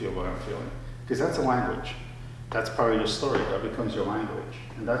people can feel what I'm feeling? Because that's a language. That's part of your story. That becomes your language.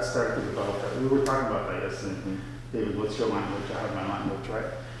 And that started to develop that. We were talking about that yesterday. David, what's your language? I have my language,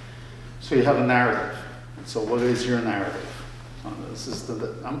 right? So you have a narrative. And so what is your narrative? This is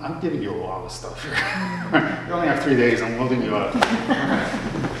I'm giving you a lot of stuff here. You only have 3 days. I'm loading you up.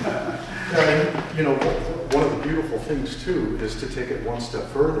 And, one of the beautiful things too is to take it one step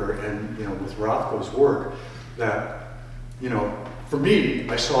further. And with Rothko's work, that for me,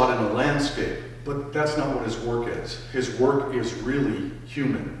 I saw it in a landscape, but that's not what his work is. His work is really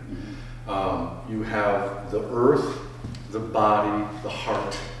human. You have the earth, the body, the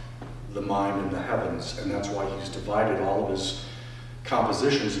heart, the mind, and the heavens, and that's why he's divided all of his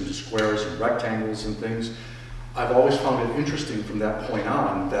compositions into squares and rectangles and things. I've always found it interesting from that point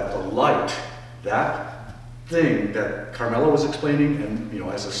on that the light, that thing that Carmelo was explaining, and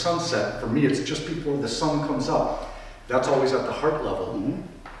as a sunset, for me it's just before the sun comes up. That's always at the heart level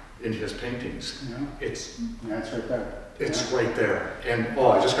in his paintings. Yeah. It's right there. It's right there. And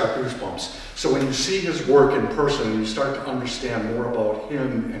I just got goosebumps. So when you see his work in person, you start to understand more about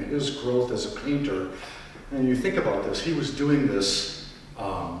him and his growth as a painter. And you think about this, he was doing this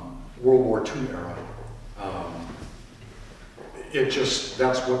World War II era.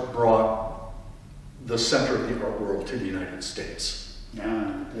 That's what brought the center of the art world to the United States.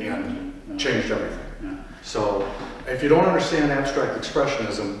 And changed everything. Yeah. So if you don't understand abstract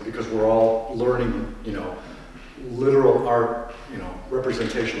expressionism, because we're all learning, literal art,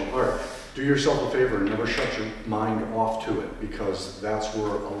 representational art, do yourself a favor and never shut your mind off to it, because that's where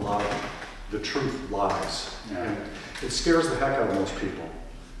a lot of the truth lies. Yeah. And it scares the heck out of most people.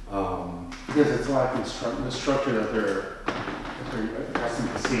 Because it's lacking the structure that they're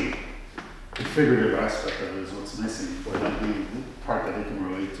accustomed to see. The figurative aspect of it is what's missing, or that the part that they can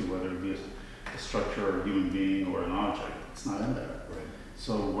relate to, whether it be a structure or a human being or an object. It's not in there. Right.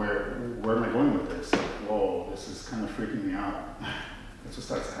 So where am I going with this? Like, whoa, this is kind of freaking me out. That's what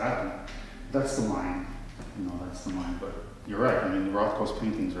starts to happen. That's the mind. That's the mind. But you're right. I mean, Rothko's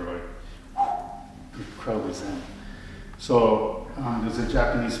paintings are like incredibly zen. So there's a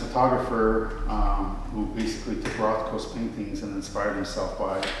Japanese photographer who basically took Rothko's paintings and inspired himself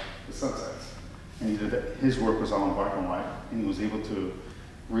by the sunsets. And his work was all in black and white, and he was able to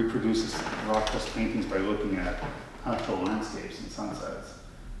reproduce Rothko's paintings by looking at actual landscapes and sunsets.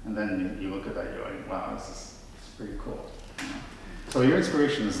 And then you look at that, you're like, wow, it's pretty cool. So your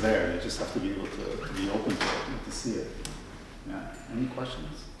inspiration is there. You just have to be able to be open to it and to see it. Yeah. Any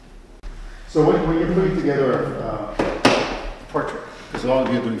questions? So when you're putting together a portrait, because all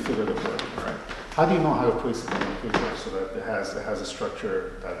of you are doing figurative work, right? How do you know how to place it in the picture so that it has a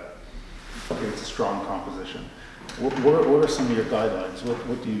structure that creates a strong composition? What are some of your guidelines?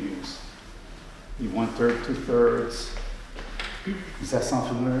 What do you use? You 1/3, 2/3? Does that sound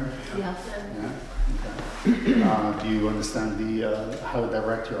familiar? Yeah. Yeah? Okay. Do you understand how to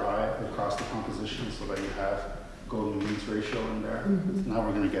direct your eye across the composition so that you have golden means ratio in there? Now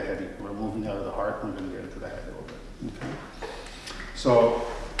we're going to get heady. We're moving out of the heart, we're going to get into the head a little bit. Okay. So,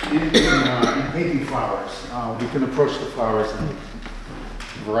 in painting flowers, we can approach the flowers in a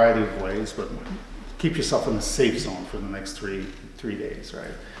variety of ways, but keep yourself in a safe zone for the next three days,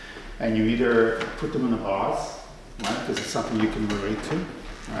 right? And you either put them in a vase, right, because it's something you can relate to,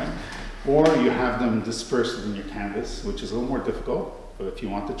 right? Or you have them dispersed in your canvas, which is a little more difficult, but if you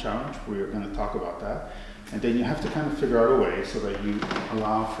want the challenge, we're going to talk about that. And then you have to kind of figure out a way so that you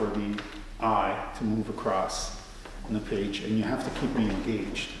allow for the eye to move across on the page, and you have to keep me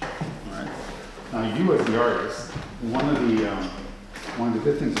engaged, all right? Now, you as the artist, one of the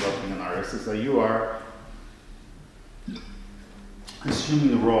good things about being an artist is that you are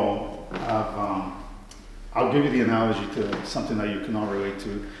assuming the role of, I'll give you the analogy to something that you can all relate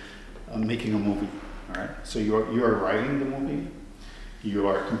to, making a movie, all right? So you are writing the movie, you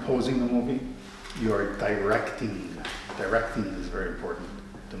are composing the movie, you are directing. Directing is very important,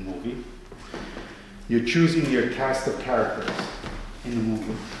 the movie. You're choosing your cast of characters in the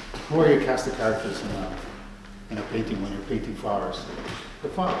movie. Who are your cast of characters in a painting when you're painting flowers? The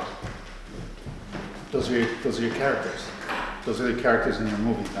flowers. Those are your characters. Those are the characters in your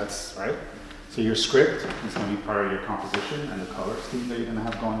movie, that's right. So your script is going to be part of your composition and the color scheme that you're going to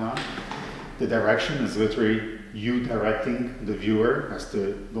have going on. The direction is literally you directing the viewer as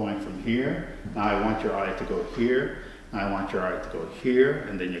to going from here. Now I want your eye to go here. Now I want your eye to go here,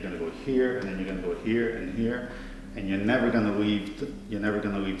 and then you're going to go here, and then you're going to go here and here, and you're never going to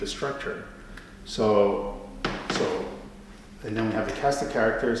leave the structure. So, and then we have the cast of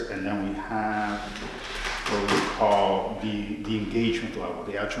characters, and then we have what we call the engagement level,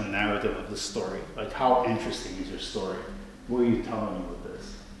 the actual narrative of the story. Like, how interesting is your story? What are you telling me with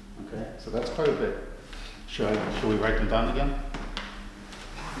this? Okay, so that's quite a bit. Should we write them down again?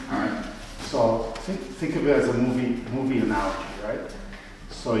 All right. So think of it as a movie analogy, right?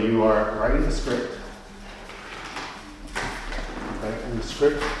 So you are writing the script, okay? And the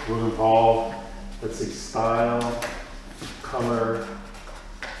script will involve, let's say, style, color,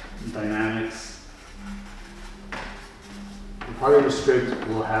 dynamics. And part of the script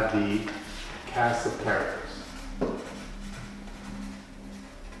will have the cast of characters.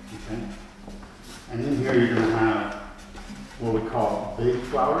 Okay? And in here you're going to have what we call big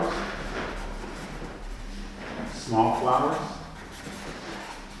flowers, small flowers,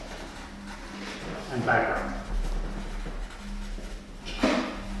 and background.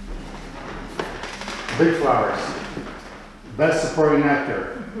 Big flowers, best supporting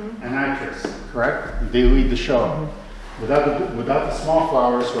actor and actress, correct? They lead the show. Without the small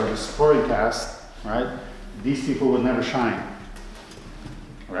flowers or the supporting cast, right, these people would never shine.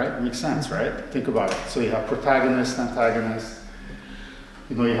 Right? Makes sense, right? Think about it. So you have protagonist, antagonist,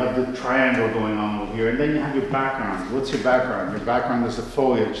 you know, you have the triangle going on over here, and then you have your background. What's your background? Your background is the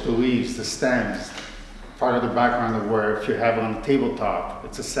foliage, the leaves, the stems. Part of the background of where, if you have it on the tabletop,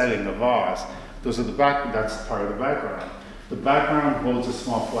 it's a setting, a vase. Those are that's part of the background. The background holds the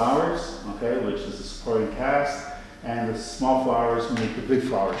small flowers, okay, which is the supporting cast, and the small flowers make the big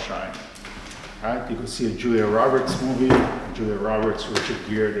flowers shine. Right? You can see a Julia Roberts movie, Julia Roberts, Richard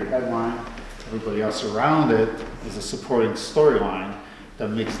Gere, the headline. Everybody else around it is a supporting storyline that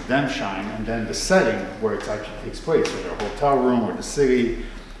makes them shine, and then the setting where it actually takes place, whether a hotel room or the city,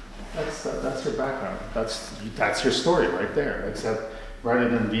 that's your background. That's your story right there, except rather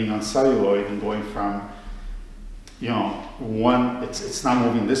than being on celluloid and going from, you know, it's not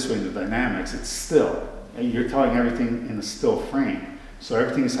moving this way in the dynamics, it's still. And you're telling everything in a still frame. So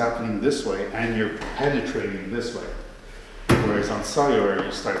everything is happening this way, and you're penetrating this way. Whereas on cellular,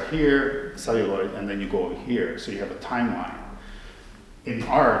 you start here, celluloid, and then you go over here. So you have a timeline. In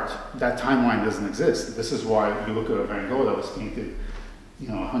art, that timeline doesn't exist. This is why you look at a Van Gogh that was painted, you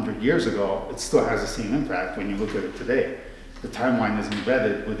know, 100 years ago, it still has the same impact when you look at it today. The timeline is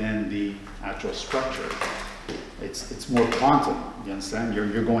embedded within the actual structure. It's more quantum, you understand?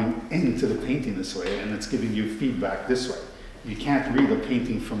 You're going into the painting this way, and it's giving you feedback this way. You can't read a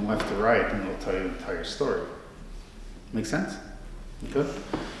painting from left to right and it'll tell you the entire story. Make sense? Okay?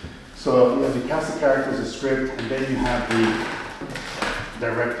 So you have the cast of characters, the script, and then you have the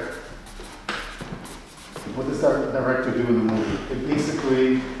director. What does that director do in the movie? It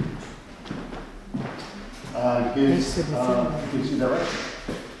basically gives you direction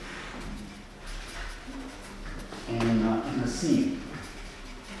in a scene.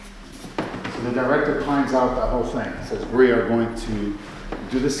 So the director plans out that whole thing. Says we are going to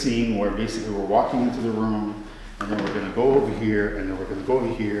do the scene where basically we're walking into the room and then we're going to go over here, and then we're going to go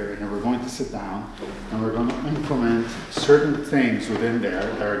over here, and then we're going to sit down, and we're going to implement certain things within there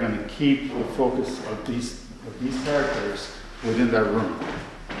that are going to keep the focus of these characters within that room.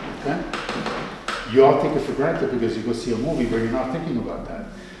 Okay? You all take it for granted because you go see a movie where you're not thinking about that.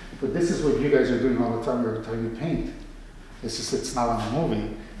 But this is what you guys are doing all the time every time you paint. It's not on a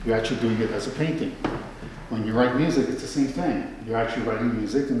movie, you're actually doing it as a painting. When you write music, it's the same thing. You're actually writing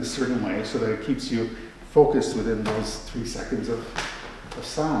music in a certain way so that it keeps you focused within those 3 seconds of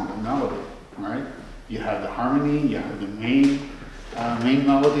sound and melody, right? You have the harmony, you have the main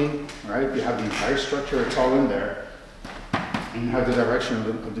melody, right? You have the entire structure, it's all in there. And you have the direction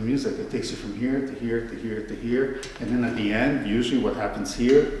of the music. It takes you from here to here to here to here. And then at the end, usually what happens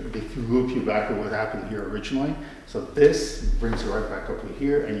here, they loop you back to what happened here originally. So this brings you right back up to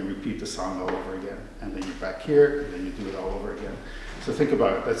here, and you repeat the song all over again. And then you're back here, and then you do it all over again. So think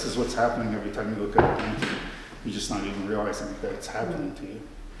about it. This is what's happening every time you look at a painting. You're just not even realizing that it's happening to you.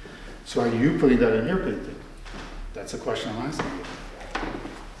 So are you putting that in your painting? That's a question I'm asking you.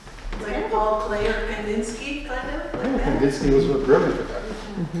 Like Paul Klee or Kandinsky, kind of? Like that? Kandinsky was brilliant at that.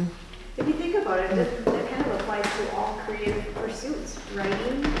 If you think about it, that kind of applies to all creative pursuits.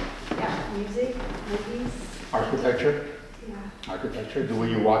 Writing, music, movies. Architecture. Yeah. Architecture, the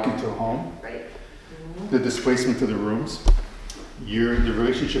way you walk into a home. Right. The displacement of the rooms. The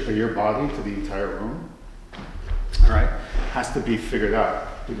relationship of your body to the entire room. All right, has to be figured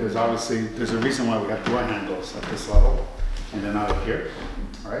out. Because obviously, there's a reason why we have door handles at this level. And then out of here.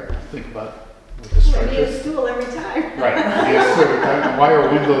 All right, think about what the You structure need a is. stool every time. Right, yes, so why are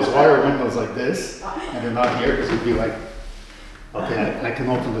windows like this, and they're not here, because you'd be like, okay, I can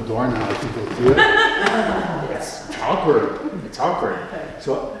open the door now, I can go through it. It's awkward.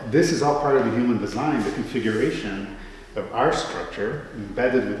 So this is all part of the human design, the configuration of our structure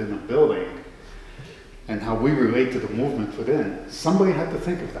embedded within a building, and how we relate to the movement within. Somebody had to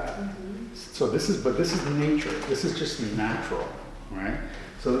think of that. So this is nature, this is just natural, right?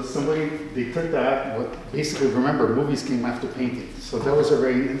 So they took that, basically remember, movies came after painting. So that was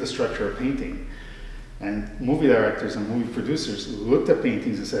already in the structure of painting. And movie directors and movie producers looked at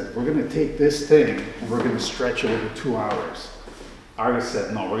paintings and said, we're gonna take this thing and we're gonna stretch it over 2 hours. Artists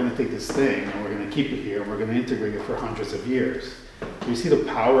said, no, we're gonna take this thing and we're gonna keep it here and we're gonna integrate it for hundreds of years. Do you see the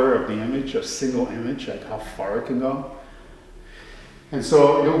power of the image, a single image, like how far it can go? And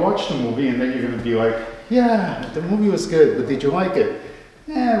so you'll watch the movie and then you're gonna be like, yeah, the movie was good, but did you like it?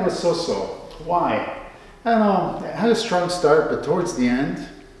 Yeah, it was so-so. Why? I don't know, it had a strong start, but towards the end,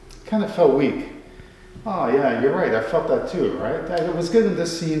 it kind of felt weak. Oh yeah, you're right, I felt that too, right? It was good in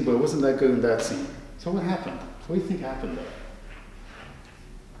this scene, but it wasn't that good in that scene. So what happened? What do you think happened there?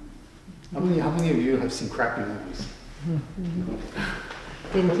 How many of you have seen crappy movies?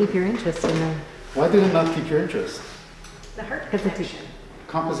 Didn't keep your interest in them. Why did it not keep your interest? The heart Because it's connection.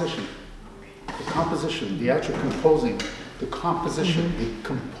 Composition. The composition, the actual composing, the composition, the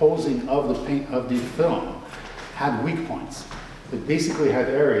composing of the paint of the film had weak points. It basically had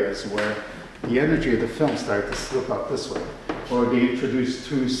areas where the energy of the film started to slip out this way, or they introduced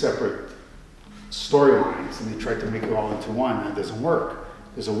 2 separate storylines and they tried to make it all into one, and it doesn't work.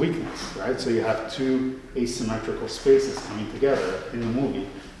 There's a weakness, right? So you have 2 asymmetrical spaces coming together in the movie,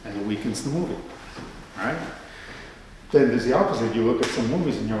 and it weakens the movie, right? Then there's the opposite. You look at some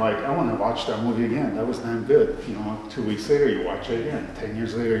movies and you're like, I want to watch that movie again. That was damn good. 2 weeks later, you watch it again. 10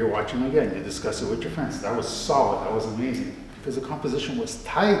 years later, you're watching it again. You discuss it with your friends. That was solid. That was amazing. Because the composition was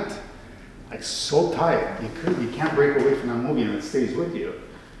tight. Like so tight. You can't break away from that movie and it stays with you.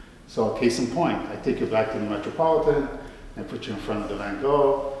 So case in point, I take you back to the Metropolitan, I put you in front of the Van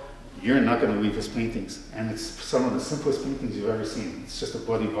Gogh. You're not going to leave his paintings. And it's some of the simplest paintings you've ever seen. It's just a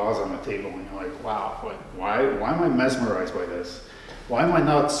bloody vase on the table and you're like, wow, why am I mesmerized by this? Why am I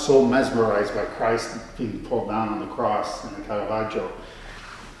not so mesmerized by Christ being pulled down on the cross in the Caravaggio?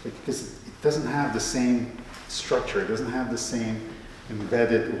 Because it doesn't have the same structure. It doesn't have the same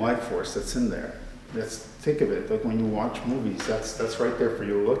embedded life force that's in there. Think of it, like when you watch movies, that's right there for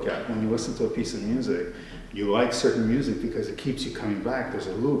you to look at. When you listen to a piece of music, you like certain music because it keeps you coming back. There's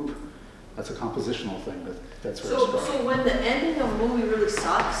a loop. That's a compositional thing. That's very strong. So when the ending of a movie really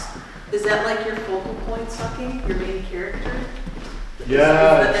sucks, is that like your focal point sucking, your main character?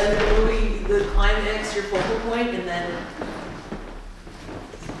 Yeah. Is the end of the movie, the climax, your focal point, and then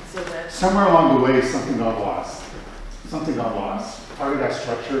so that Somewhere along the way, something got lost. Something got lost. Part of that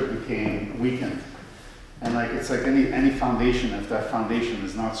structure became weakened. And it's like any foundation, if that foundation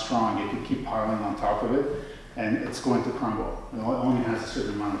is not strong, you can keep piling on top of it, and it's going to crumble. It only has a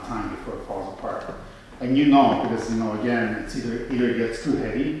certain amount of time before it falls apart. And because again, it's either it gets too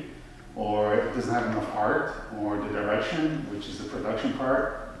heavy, or it doesn't have enough heart, or the direction, which is the production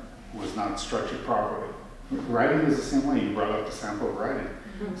part, was not structured properly. Writing is the same way. You brought up the sample of writing.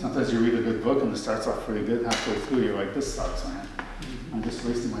 Sometimes you read a good book and it starts off pretty good, halfway through you're like, this sucks, man. I'm just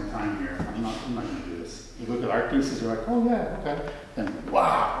wasting my time here. I'm not gonna do this. You look at art pieces, you're like, oh yeah, okay. Then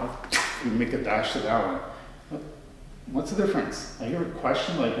wow, you make a dash to that one. What's the difference? I hear a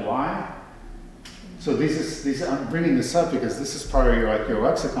question like, why? So I'm bringing this up because this is part of your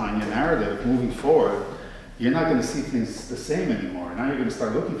lexicon, your narrative moving forward. You're not gonna see things the same anymore. Now you're gonna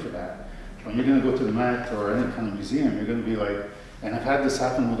start looking for that. When you're gonna go to the Met or any kind of museum, you're gonna be like, and I've had this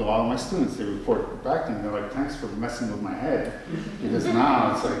happen with a lot of my students. They report back to me, they're like, thanks for messing with my head. Because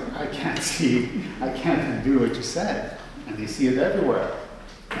now it's like, I can't do what you said. And they see it everywhere,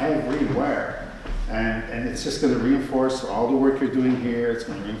 everywhere. And it's just gonna reinforce all the work you're doing here. It's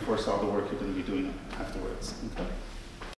gonna reinforce all the work you're gonna be doing afterwards. Okay?